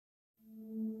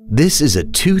This is a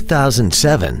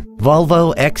 2007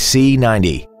 Volvo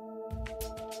XC90.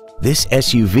 This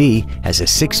SUV has a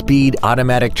 6-speed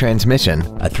automatic transmission,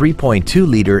 a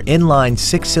 3.2-liter inline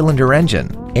 6-cylinder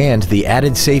engine, and the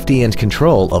added safety and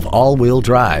control of all-wheel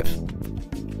drive.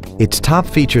 Its top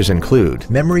features include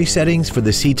memory settings for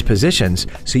the seat's positions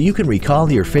so you can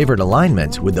recall your favorite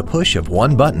alignments with the push of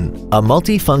one button, a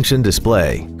multi-function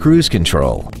display, cruise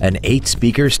control, an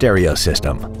 8-speaker stereo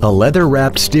system, a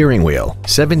leather-wrapped steering wheel,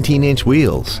 17-inch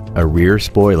wheels, a rear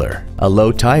spoiler, a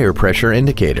low tire pressure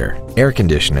indicator, air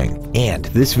conditioning, and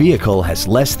this vehicle has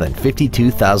less than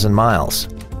 52,000 miles.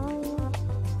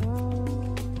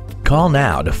 Call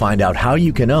now to find out how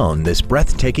you can own this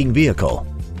breathtaking vehicle.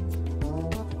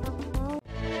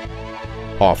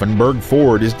 Auffenberg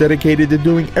Ford is dedicated to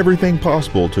doing everything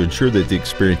possible to ensure that the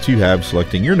experience you have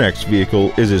selecting your next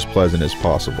vehicle is as pleasant as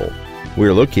possible. We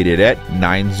are located at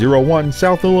 901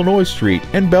 South Illinois Street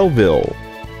in Belleville.